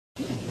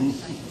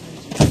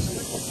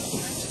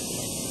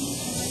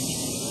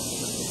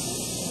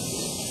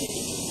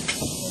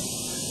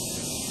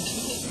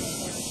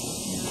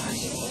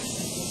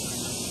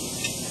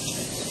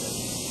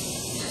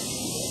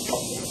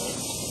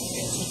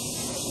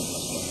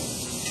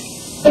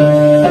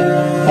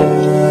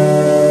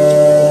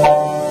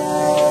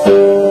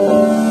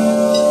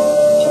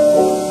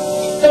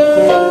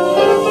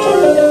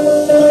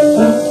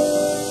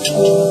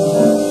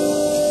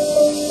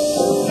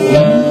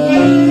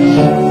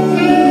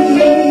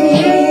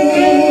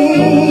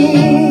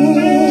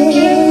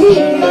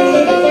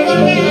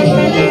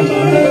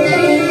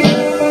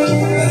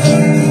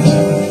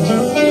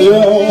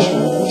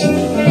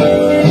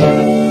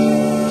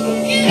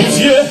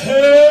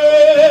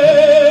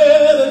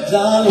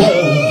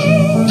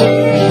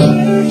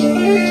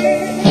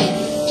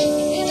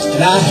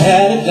And I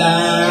had a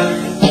dime.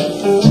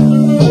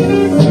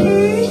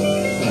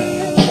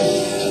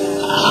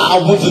 I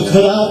went to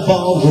cut out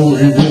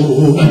borrowing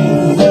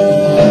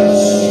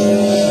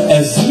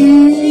as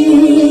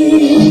easy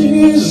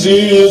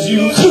as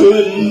you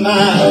could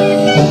mind.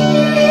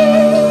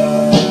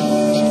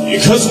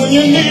 Because when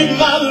you need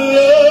my love,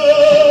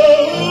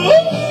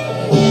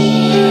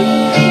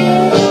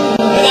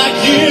 and I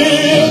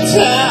give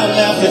time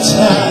after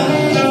time,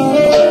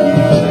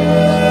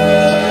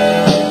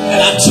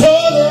 and I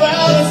turn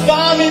around and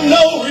find me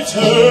no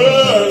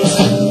returns,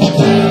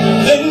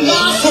 then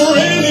my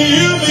friend,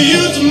 you've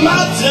used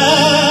my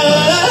time.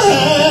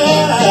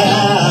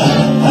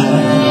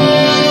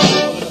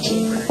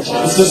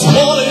 Is this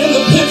water in the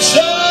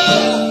picture?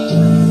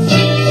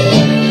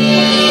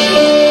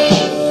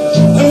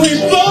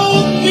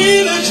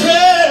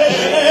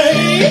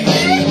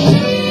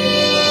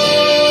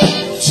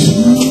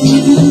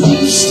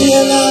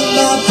 Still out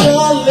my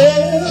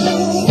darling,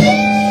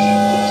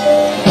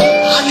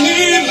 I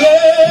need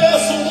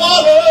less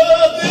water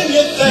than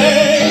you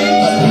think.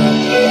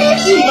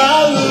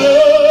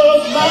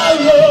 My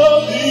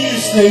love,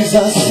 these things I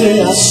say,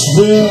 I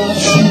swear I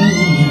true.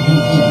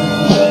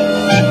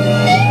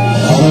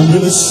 All I'm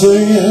really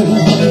saying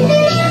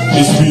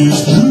is be as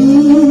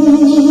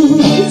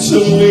good to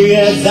me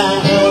as I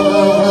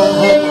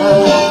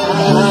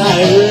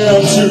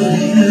am to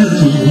you.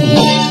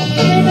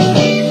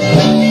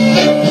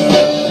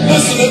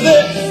 Listen to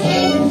this.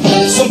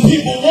 Some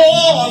people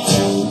want,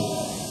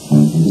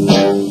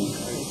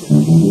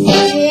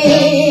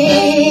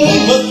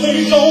 but they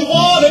don't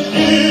want to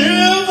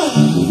give.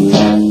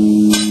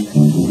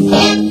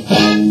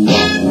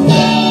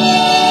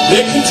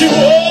 They can do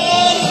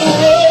all the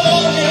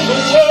wrong in the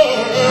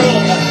world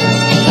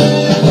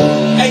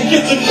and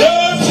get the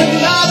nerve to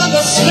not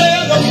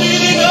understand the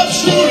meaning of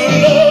true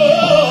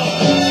love.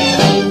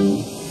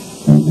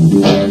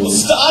 Well,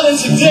 starting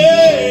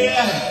today,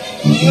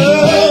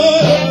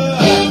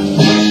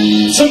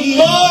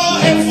 tomorrow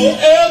and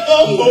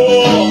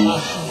forevermore,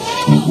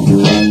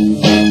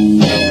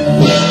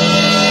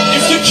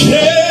 if you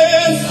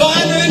can't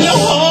find it in your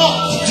heart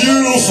to do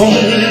for me,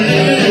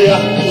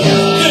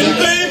 then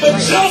baby,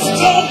 just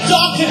don't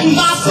darken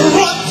my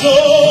front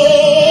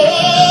door,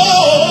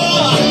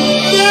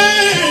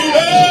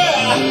 baby.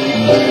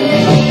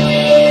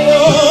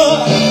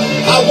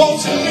 I want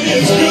you to be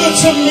as good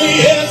to me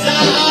as I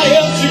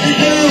am to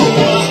you.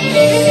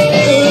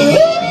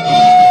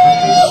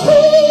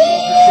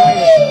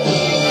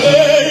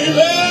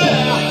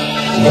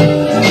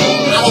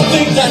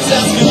 That's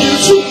asking you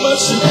too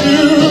much to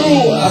do.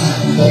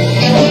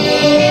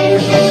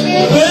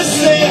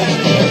 Listen,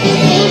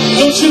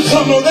 don't you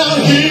come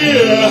around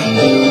here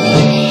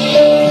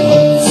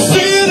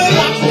feeling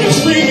like you're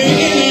screaming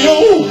in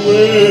your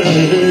way.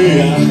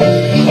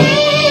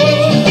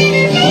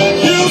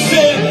 You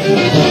said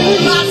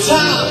my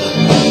time,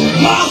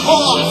 my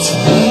heart,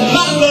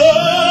 my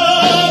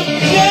love,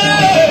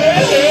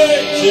 yeah,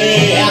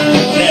 yeah,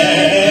 yeah.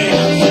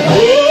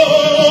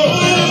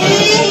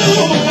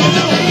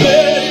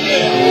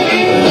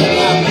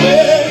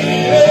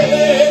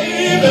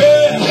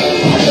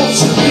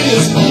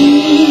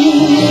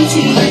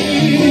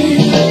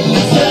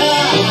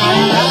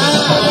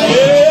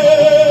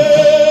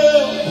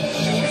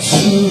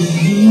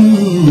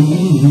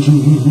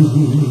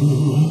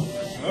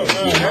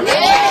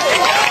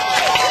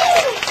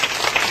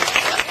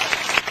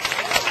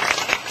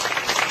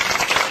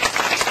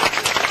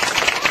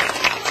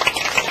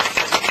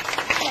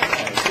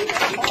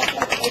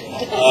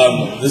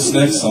 This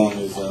next song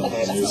is a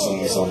new song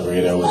that's on the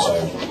radio, which I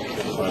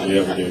hardly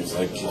ever do because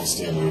I can't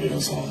stand radio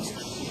songs.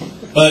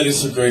 But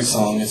it's a great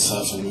song. It's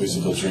from the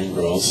musical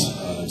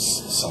Dreamgirls. It's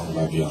a song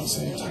by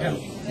Beyonce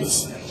entitled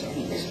Listen.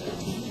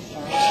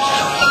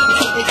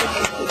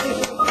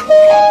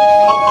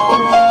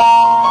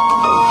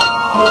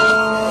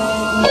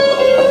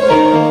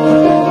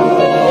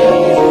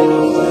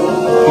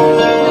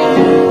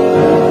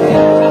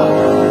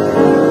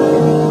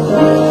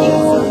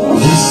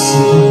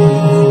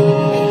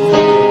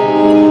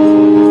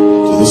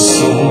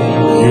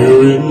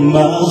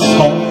 My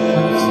heart,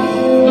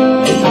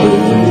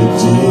 where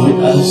did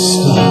I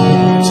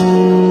start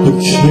but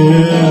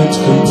can't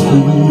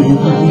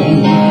complete?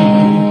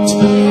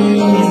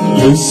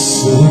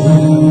 Listen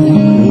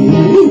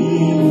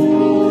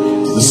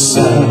to the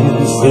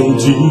sound from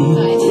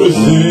deep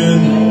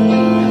within.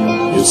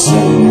 It's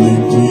only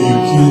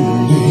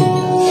beginning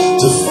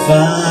to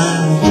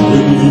find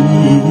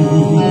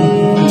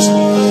release.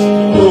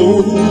 Oh,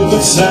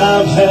 the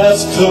time has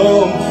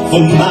come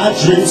for my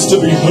dreams to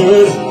be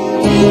heard.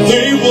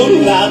 They will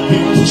not be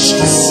pushed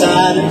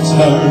aside and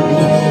turned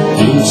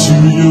into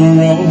your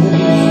own,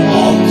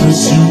 all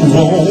 'cause you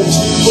won't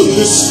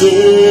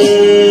listen.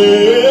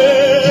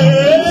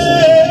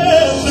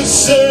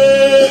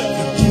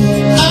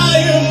 I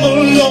am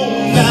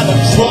alone at a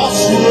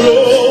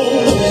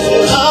crossroad.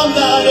 I'm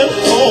not at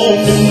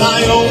home in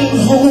my own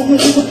home,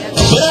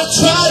 but I've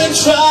tried and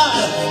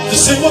tried to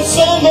say what's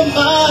on my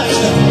mind.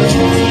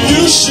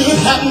 You should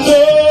have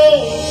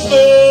known.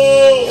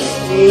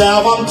 Now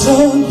I'm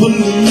done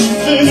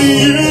believing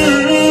you.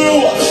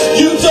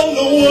 You don't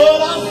know what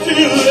I'm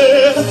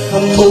feeling.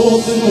 I'm more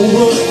than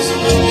what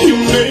you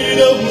made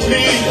of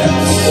me.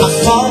 I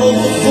follow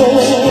the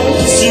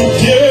voice you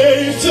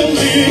gave to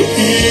me,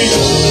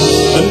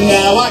 but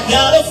now I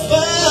gotta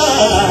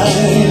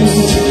find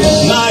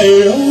my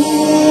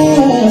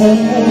own.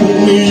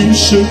 You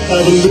should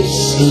have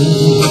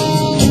listened.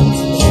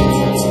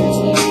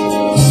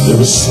 There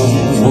was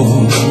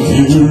someone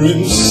here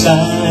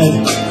inside,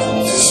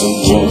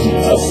 someone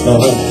I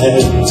thought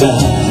had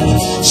died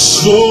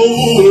so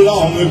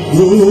long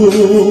ago.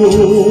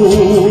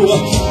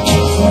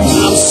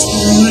 I'm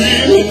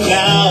screaming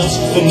out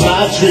for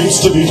my dreams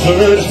to be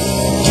heard.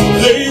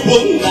 They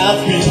will not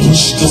be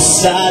pushed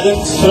aside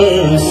and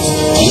turned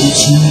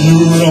into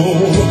your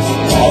own,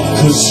 all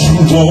 'cause you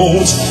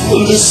won't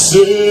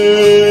listen.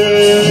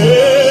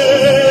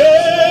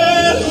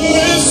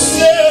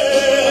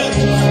 Listen,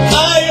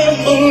 I am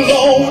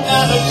alone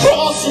at a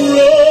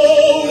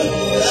crossroad.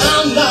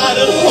 I'm not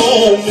at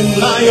home in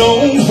my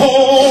own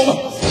home,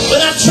 but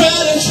I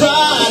tried and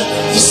tried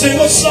to say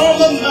what's on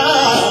my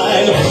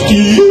mind.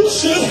 You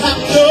should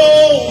have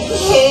known.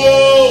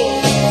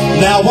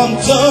 Now I'm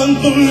done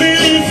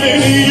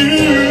believing you.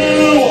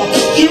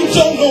 You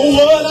don't know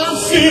what I'm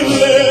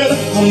feeling.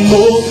 I'm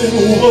more than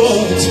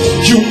what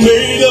you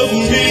made of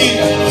me.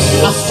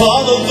 I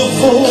followed the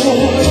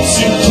voice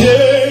you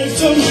gave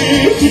to me,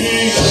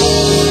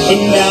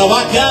 but now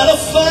I gotta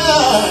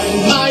find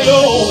my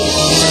own.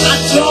 I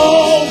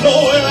don't know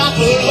where I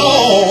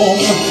belong,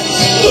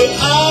 but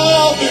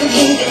I'll be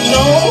moving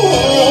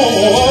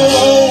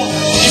on.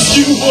 If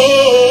you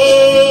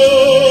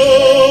won't,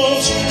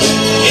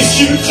 if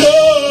you don't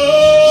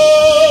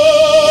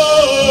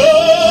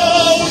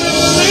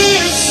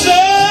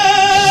listen,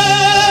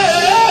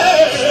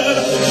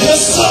 the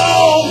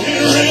song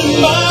here in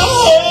my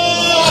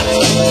heart,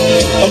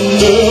 a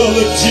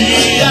melody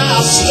I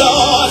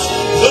start,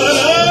 but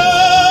I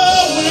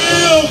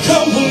will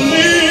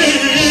complete.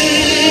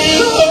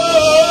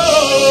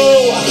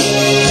 Oh,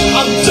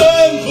 I'm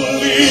done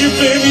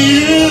believing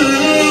you.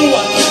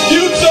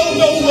 You don't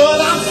know what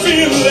I'm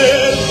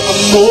feeling.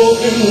 I'm more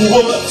than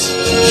what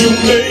you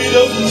made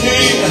of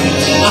me.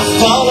 I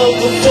followed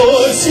the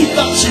voice you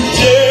thought you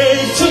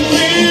gave to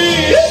me.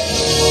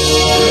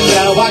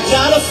 Now I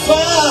gotta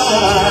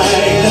find